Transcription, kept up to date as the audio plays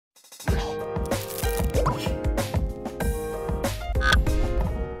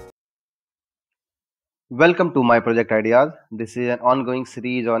Welcome to my project ideas. This is an ongoing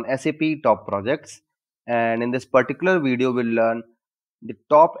series on SAP top projects, and in this particular video, we'll learn the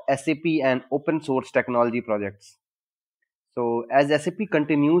top SAP and open source technology projects. So, as SAP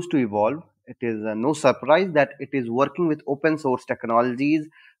continues to evolve, it is no surprise that it is working with open source technologies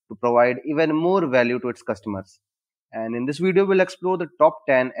to provide even more value to its customers. And in this video, we'll explore the top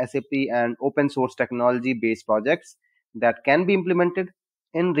 10 SAP and open source technology based projects that can be implemented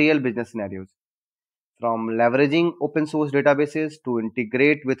in real business scenarios. From leveraging open source databases to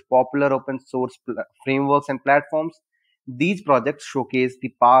integrate with popular open source frameworks and platforms, these projects showcase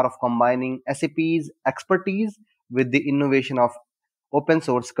the power of combining SAP's expertise with the innovation of open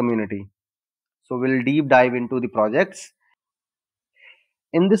source community. So we'll deep dive into the projects.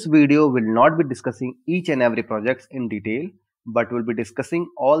 In this video, we'll not be discussing each and every project in detail, but we'll be discussing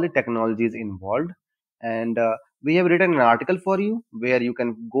all the technologies involved. And we have written an article for you where you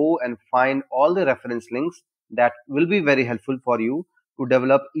can go and find all the reference links that will be very helpful for you to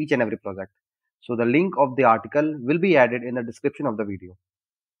develop each and every project. So the link of the article will be added in the description of the video.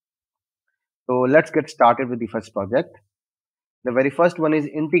 So let's get started with the first project. The very first one is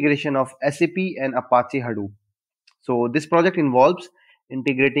integration of SAP and Apache Hadoop. So this project involves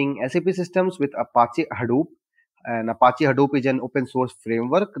integrating SAP systems with Apache Hadoop. And Apache Hadoop is an open source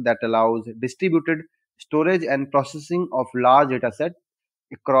framework that allows distributed storage and processing of large dataset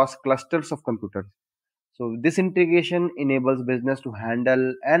across clusters of computers. So this integration enables business to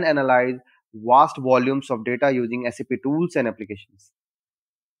handle and analyze vast volumes of data using SAP tools and applications.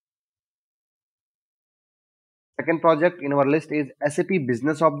 Second project in our list is SAP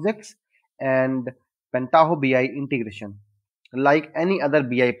Business Objects and Pentaho BI integration. Like any other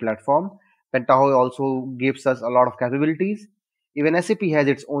BI platform, Pentaho also gives us a lot of capabilities. Even SAP has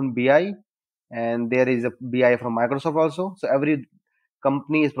its own BI, and there is a BI from Microsoft also. So every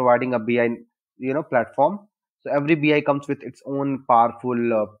company is providing a BI, platform. So every BI comes with its own powerful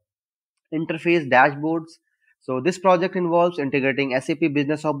interface dashboards. So this project involves integrating SAP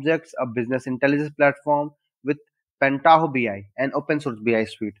Business Objects, a business intelligence platform, with Pentaho BI, an open source BI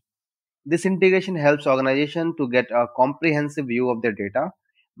suite. This integration helps organizations to get a comprehensive view of their data,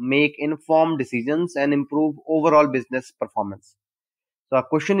 make informed decisions, and improve overall business performance. So a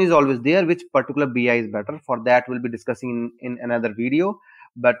question is always there, which particular BI is better. For that, we'll be discussing in another video.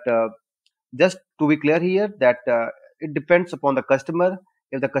 But just to be clear here, that it depends upon the customer.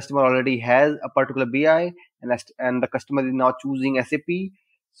 If the customer already has a particular BI and the customer is now choosing SAP,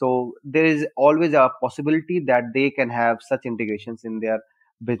 so there is always a possibility that they can have such integrations in their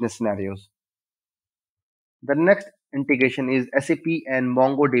business scenarios. The next integration is SAP and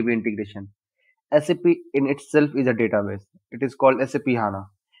MongoDB integration. SAP in itself is a database. It is called SAP HANA.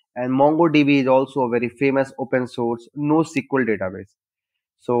 And MongoDB is also a very famous open source NoSQL database.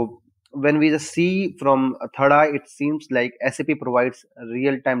 So when we just see from a third eye, it seems like SAP provides a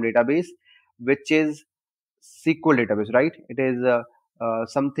real-time database, which is SQL database, right? It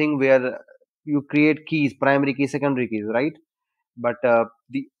is something where you create keys, primary keys, secondary keys, right? But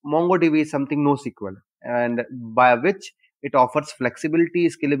the MongoDB is something NoSQL, and by which it offers flexibility,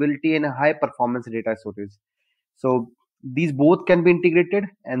 scalability, and a high performance data storage. So these both can be integrated,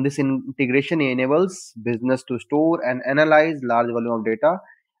 and this integration enables business to store and analyze large volume of data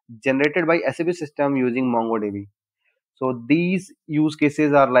generated by SAP system using MongoDB. So these use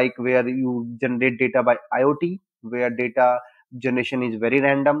cases are like where you generate data by IoT, where data generation is very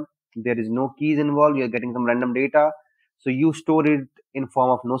random. There is no keys involved. You're getting some random data. So you store it in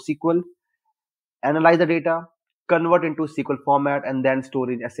form of NoSQL, analyze the data, convert into SQL format, and then store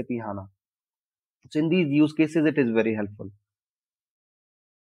in SAP HANA. So in these use cases, it is very helpful.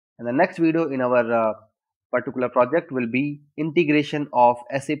 And the next video in our particular project will be integration of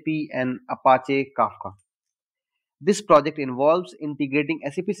SAP and Apache Kafka. This project involves integrating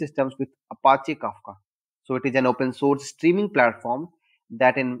SAP systems with Apache Kafka. So it is an open source streaming platform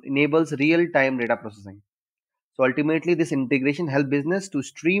that enables real-time data processing. So ultimately, this integration helps business to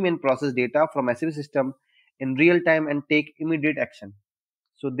stream and process data from SAP system in real time and take immediate action.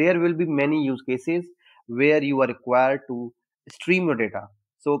 So there will be many use cases where you are required to stream your data.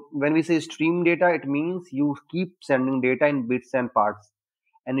 So when we say stream data, it means you keep sending data in bits and parts,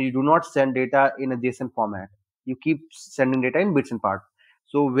 and you do not send data in a JSON format. You keep sending data in bits and parts.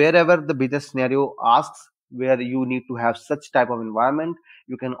 So wherever the business scenario asks where you need to have such type of environment,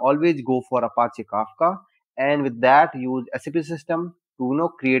 you can always go for Apache Kafka, and with that use SAP system to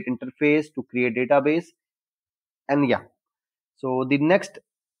create interface, to create database. And yeah, so the next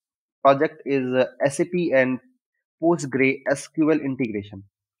project is SAP and PostgreSQL integration.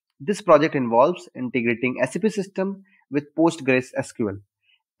 This project involves integrating SAP system with PostgreSQL,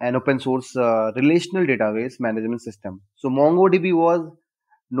 an open source relational database management system. So MongoDB was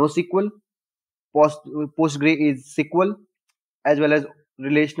NoSQL, Postgre is SQL, as well as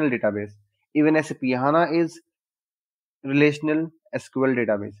relational database. Even SAP HANA is relational SQL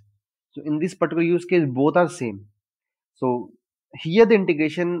database. So in this particular use case, both are same. So here the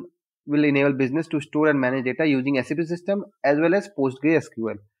integration will enable business to store and manage data using SAP system as well as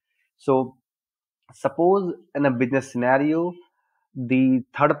PostgreSQL. So suppose in a business scenario, the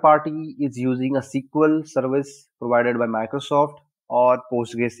third party is using a SQL service provided by Microsoft or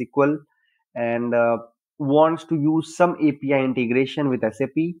PostgreSQL and wants to use some API integration with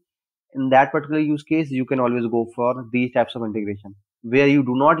SAP. In that particular use case, you can always go for these types of integration where you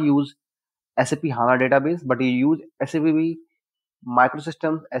do not use SAP HANA database, but you use SAP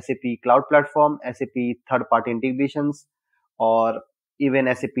microsystems, SAP cloud platform, SAP third party integrations, or even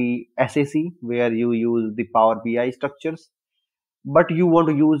SAP SAC, where you use the Power BI structures, but you want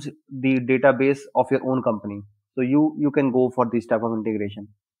to use the database of your own company. So you can go for this type of integration.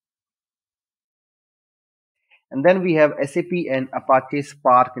 And then we have SAP and Apache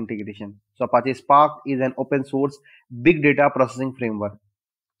Spark integration. So Apache Spark is an open source big data processing framework.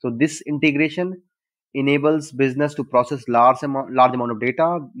 So this integration enables business to process large amount of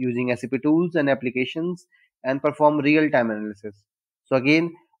data using SAP tools and applications and perform real-time analysis. So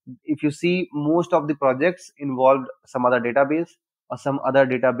again, if you see, most of the projects involved some other database or some other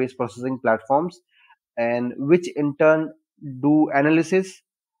database processing platforms, and which in turn do analysis,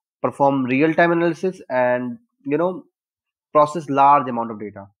 perform real-time analysis, and process large amount of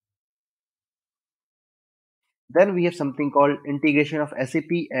data. Then we have something called integration of SAP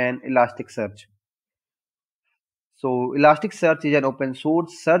and Elasticsearch. So Elasticsearch is an open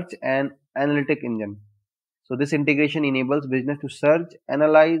source search and analytic engine. So this integration enables business to search,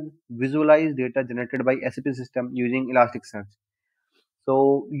 analyze, visualize data generated by SAP system using Elasticsearch.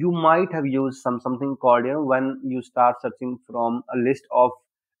 So you might have used something called, when you start searching from a list of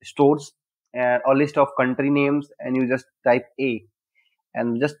stores or list of country names, and you just type A,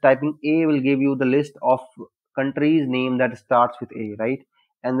 and just typing A will give you the list of countries name that starts with A, right?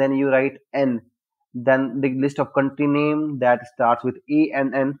 And then you write N, then the list of country name that starts with A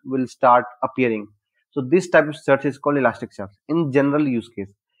and N will start appearing. So this type of search is called Elasticsearch in general use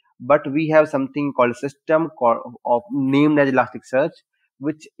case. But we have something called system of named as Elasticsearch,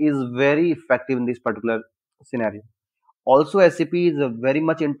 which is very effective in this particular scenario. Also, SAP is very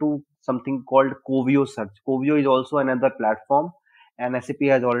much into something called Covio search. Covio is also another platform, and SAP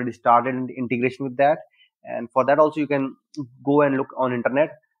has already started integration with that. And for that also, you can go and look on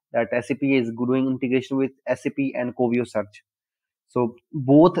internet that SAP is doing integration with SAP and Covio search. So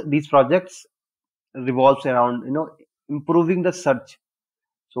both these projects revolves around improving the search.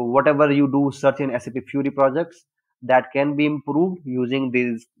 So whatever you do search in SAP Fury projects, that can be improved using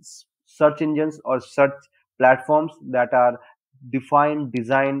these search engines or search platforms that are defined,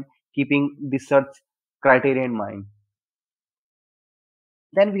 designed, keeping the search criteria in mind.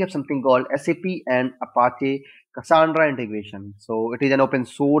 Then we have something called SAP and Apache Cassandra integration. So it is an open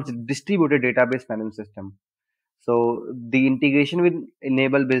source distributed database management system. So the integration will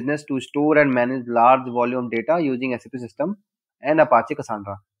enable business to store and manage large volume of data using SAP system and Apache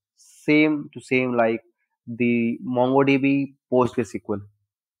Cassandra. Same to same like the MongoDB PostgreSQL,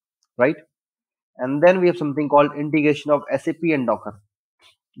 right? And then we have something called integration of SAP and Docker.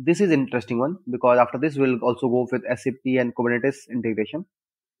 This is interesting one because after this we'll also go with SAP and Kubernetes integration.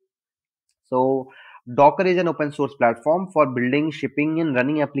 So Docker is an open source platform for building, shipping, and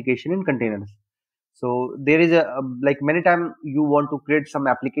running application in containers. So there is like many times you want to create some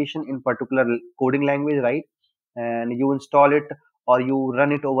application in particular coding language, right? And you install it or you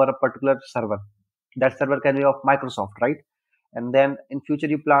run it over a particular server. That server can be of Microsoft, right? And then in future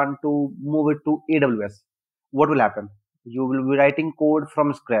you plan to move it to AWS. What will happen? You will be writing code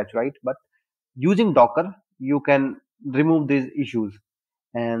from scratch, right? But using Docker, you can remove these issues,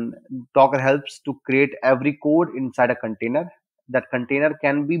 and Docker helps to create every code inside a container. That container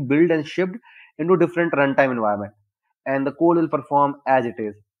can be built and shipped into different runtime environment, and the code will perform as it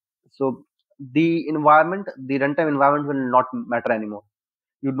is. So the runtime environment will not matter anymore.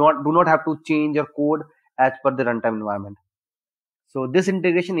 You do not have to change your code as per the runtime environment. So this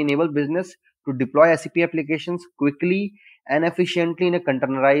integration enables business to deploy SAP applications quickly and efficiently in a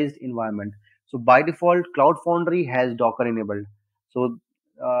containerized environment. So by default, Cloud Foundry has Docker enabled. So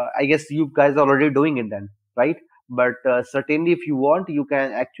I guess you guys are already doing it then, right? But certainly, if you want, you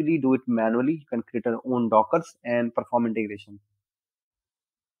can actually do it manually. You can create your own Dockers and perform integration.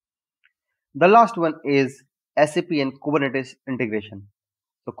 The last one is SAP and Kubernetes integration.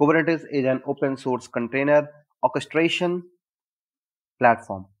 So Kubernetes is an open source container orchestration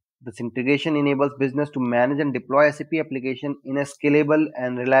platform. This integration enables business to manage and deploy SAP application in a scalable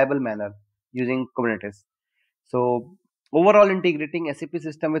and reliable manner using Kubernetes. So overall, integrating SAP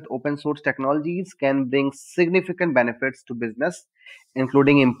system with open source technologies can bring significant benefits to business,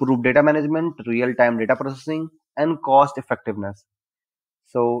 including improved data management, real-time data processing, and cost effectiveness.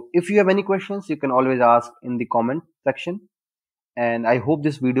 So if you have any questions, you can always ask in the comment section. And I hope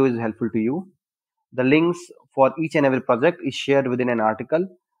this video is helpful to you. The links for each and every project is shared within an article,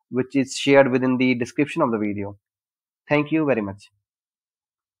 which is shared within the description of the video. Thank you very much.